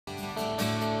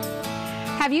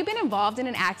Have you been involved in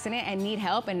an accident and need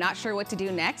help and not sure what to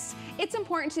do next? It's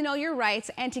important to know your rights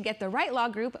and to get the right law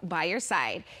group by your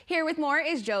side. Here with more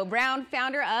is Joe Brown,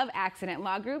 founder of Accident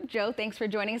Law Group. Joe, thanks for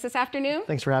joining us this afternoon.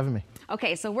 Thanks for having me.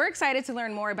 Okay, so we're excited to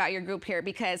learn more about your group here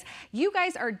because you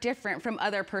guys are different from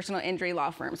other personal injury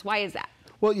law firms. Why is that?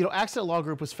 Well, you know, Accident Law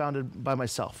Group was founded by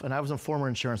myself, and I was a former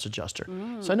insurance adjuster.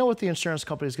 So I know what the insurance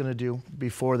company is going to do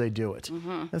before they do it.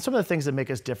 And some of the things that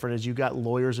make us different is you got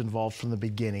lawyers involved from the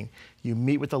beginning. You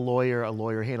meet with a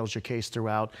lawyer handles your case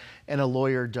throughout, and a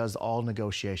lawyer does all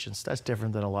negotiations. That's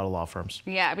different than a lot of law firms.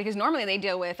 Yeah, because normally they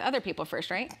deal with other people first,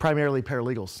 right? Primarily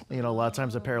paralegals. You know, a lot of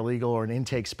times a paralegal or an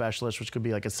intake specialist, which could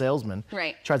be like a salesman,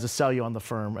 tries to sell you on the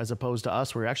firm, as opposed to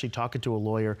us, where you're actually talking to a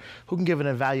lawyer who can give an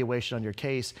evaluation on your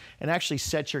case and actually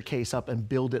set your case up and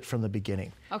build it from the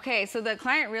beginning. Okay, so the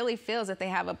client really feels that they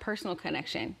have a personal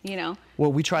connection, you know?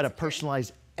 Well, we try to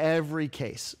personalize every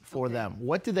case for them.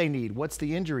 What do they need? What's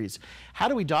the injuries? How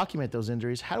do we document those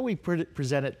injuries? How do we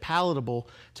present it palatable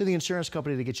to the insurance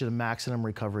company to get you the maximum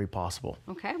recovery possible?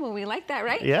 Okay, well, we like that,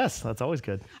 right? Yes, that's always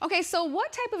good. Okay, so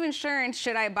what type of insurance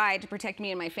should I buy to protect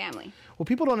me and my family? Well,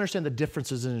 people don't understand the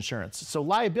differences in insurance. So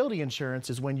liability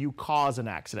insurance is when you cause an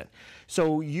accident.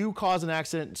 So you cause an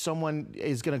accident, someone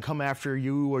is going to come after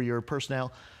you or your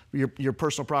personnel, your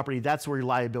personal property. That's where your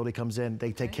liability comes in.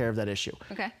 They take care of that issue.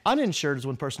 Uninsured is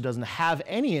when a person doesn't have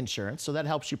any insurance, so that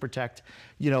helps you protect,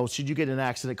 you know, should you get an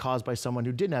accident caused by someone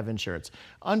who didn't have insurance.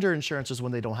 Underinsurance is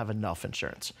when they don't have enough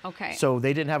insurance. So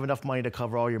they didn't have enough money to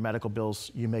cover all your medical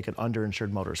bills, you make an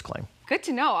underinsured motorist claim. Good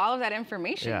to know all of that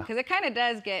information, because it kind of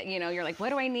does get, you know, you're like,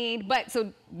 what do I need? But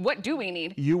so what do we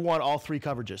need? You want all three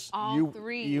coverages. All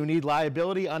three. You need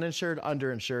liability, uninsured,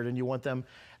 underinsured, and you want them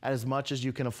as much as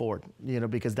you can afford, you know,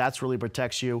 because that's really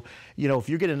protects you. You know, if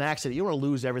you get in an accident, you don't want to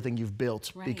lose everything you've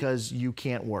built because you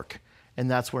can't work. And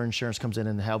that's where insurance comes in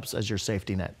and helps as your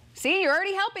safety net. See, you're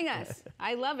already helping us.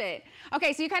 I love it.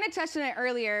 Okay, so you kind of touched on it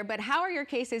earlier, but how are your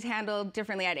cases handled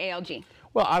differently at ALG?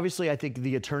 Well, obviously, I think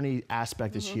the attorney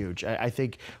aspect is huge. I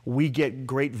think we get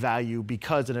great value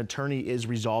because an attorney is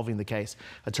resolving the case.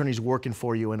 Attorney's working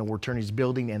for you, and an attorney's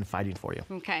building and fighting for you.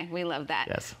 Okay, we love that.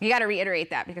 Yes. You got to reiterate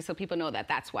that because so people know that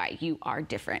that's why you are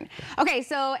different. Okay,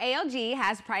 so ALG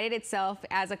has prided itself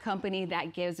as a company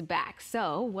that gives back.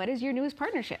 So what is your newest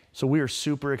partnership? So we are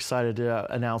super excited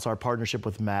to announce our partnership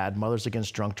with MAD, Mothers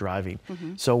Against Drunk Driving.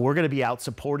 So we're going to be out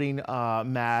supporting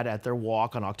MAD at their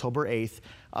walk on October 8th.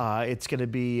 It's going to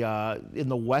be in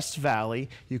the West Valley.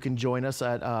 You can join us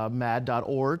at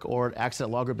mad.org or at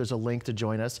Accident Law Group. There's a link to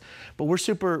join us. But we're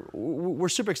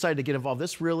super excited to get involved.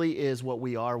 This really is what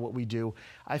we are, what we do.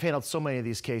 I've handled so many of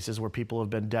these cases where people have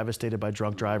been devastated by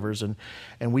drunk drivers, and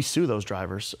we sue those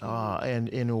drivers. And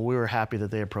we were happy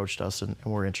that they approached us and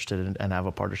were interested and have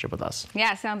a partnership with us.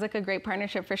 Yeah, sounds like a great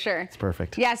partnership for sure. It's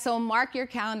perfect. Yeah, so mark your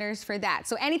calendars for that.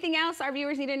 So anything else our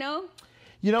viewers need to know?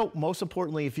 You know, most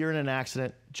importantly, if you're in an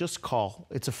accident, just call.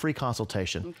 It's a free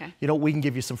consultation. Okay. You know, we can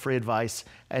give you some free advice,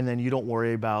 and then you don't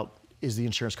worry about, is the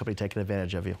insurance company taking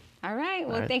advantage of you? All right.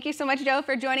 Well, thank you so much, Joe,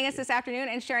 for joining us this afternoon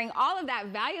and sharing all of that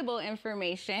valuable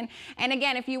information. And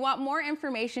again, if you want more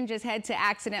information, just head to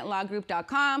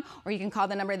accidentlawgroup.com, or you can call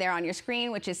the number there on your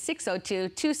screen, which is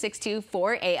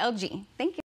 602-262-4ALG. Thank you.